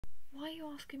Why are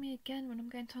you asking me again when I'm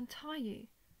going to untie you?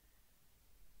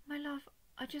 My love,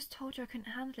 I just told you I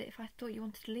couldn't handle it if I thought you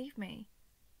wanted to leave me.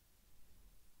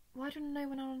 Why don't I know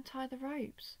when I'll untie the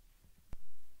ropes?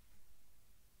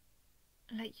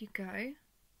 Let you go?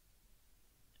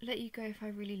 Let you go if I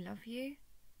really love you?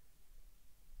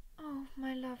 Oh,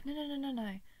 my love,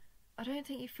 no. I don't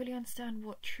think you fully understand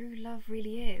what true love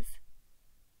really is.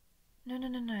 No,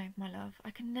 my love,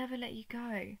 I can never let you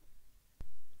go.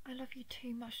 I love you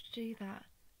too much to do that.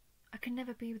 I can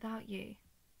never be without you.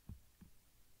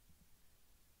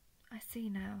 I see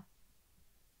now.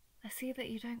 I see that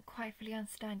you don't quite fully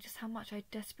understand just how much I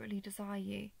desperately desire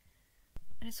you.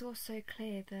 And it's also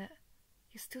clear that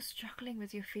you're still struggling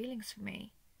with your feelings for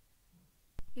me.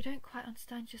 You don't quite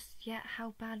understand just yet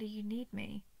how badly you need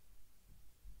me.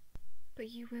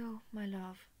 But you will, my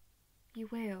love. You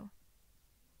will.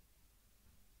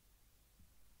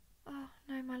 Oh,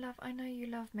 no, my love, I know you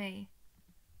love me.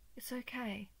 It's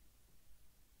okay.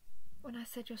 When I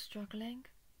said you're struggling,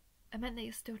 I meant that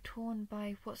you're still torn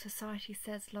by what society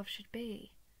says love should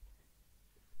be.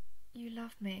 You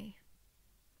love me.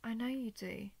 I know you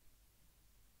do.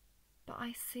 But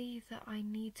I see that I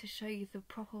need to show you the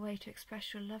proper way to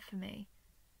express your love for me.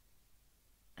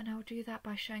 And I'll do that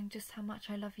by showing just how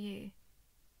much I love you.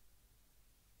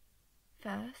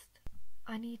 First,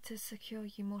 I need to secure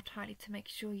you more tightly to make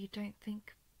sure you don't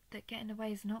think that getting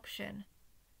away is an option.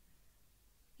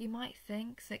 You might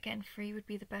think that getting free would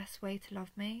be the best way to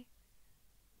love me,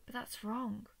 but that's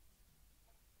wrong.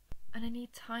 And I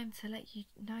need time to let you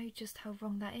know just how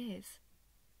wrong that is.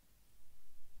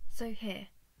 So here.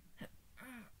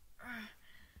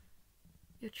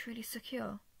 You're truly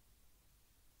secure.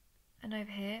 And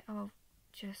over here, I'll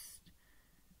just...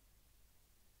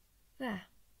 There.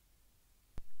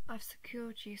 I've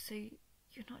secured you so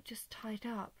you're not just tied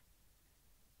up,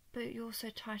 but you're also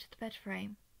tied to the bed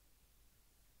frame.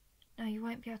 Now you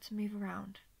won't be able to move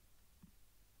around.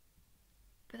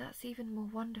 But that's even more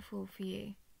wonderful for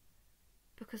you,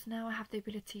 because now I have the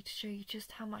ability to show you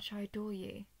just how much I adore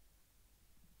you.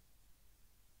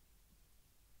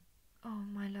 Oh,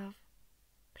 my love,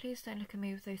 please don't look at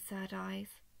me with those sad eyes.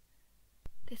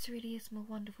 This really is more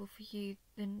wonderful for you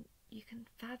than you can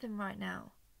fathom right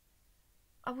now.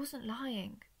 I wasn't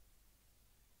lying.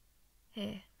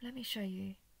 Here, let me show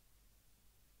you.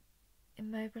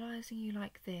 Immobilizing you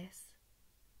like this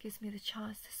gives me the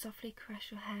chance to softly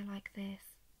caress your hair like this.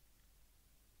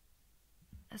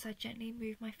 As I gently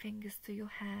move my fingers through your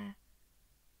hair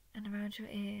and around your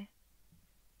ear,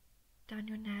 down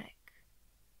your neck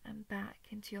and back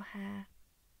into your hair.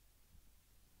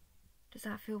 Does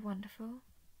that feel wonderful?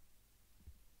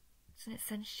 Doesn't it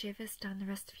send shivers down the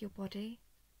rest of your body?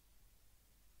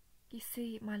 You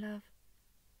see, my love,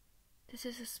 this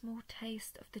is a small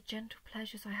taste of the gentle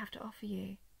pleasures I have to offer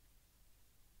you.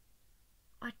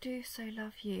 I do so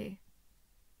love you,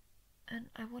 and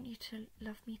I want you to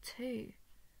love me too.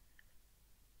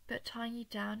 But tying you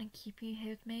down and keeping you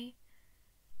here with me,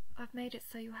 I've made it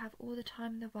so you'll have all the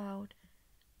time in the world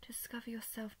to discover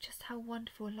yourself just how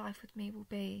wonderful life with me will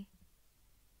be.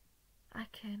 I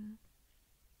can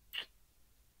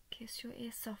kiss your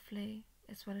ear softly,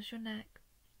 as well as your neck,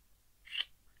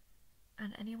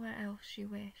 and anywhere else you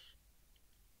wish.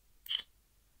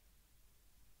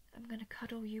 I'm going to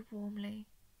cuddle you warmly.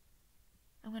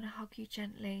 I'm going to hug you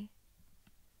gently.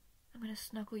 I'm going to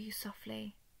snuggle you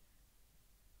softly.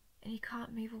 And you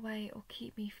can't move away or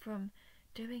keep me from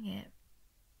doing it.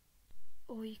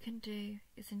 All you can do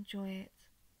is enjoy it.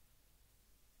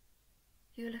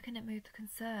 You're looking at me with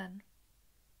concern.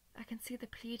 I can see the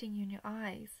pleading in your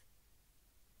eyes.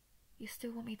 You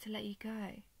still want me to let you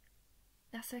go.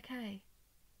 That's okay.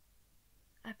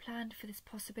 I planned for this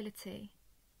possibility.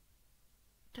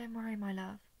 Don't worry, my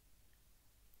love.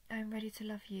 I am ready to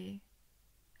love you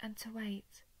and to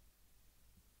wait,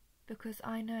 because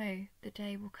I know the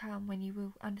day will come when you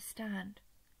will understand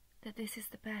that this is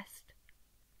the best.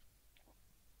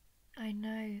 I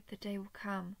know the day will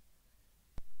come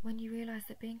when you realise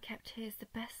that being kept here is the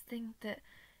best thing that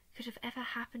could have ever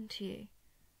happened to you.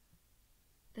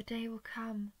 The day will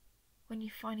come when you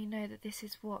finally know that this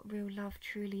is what real love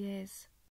truly is.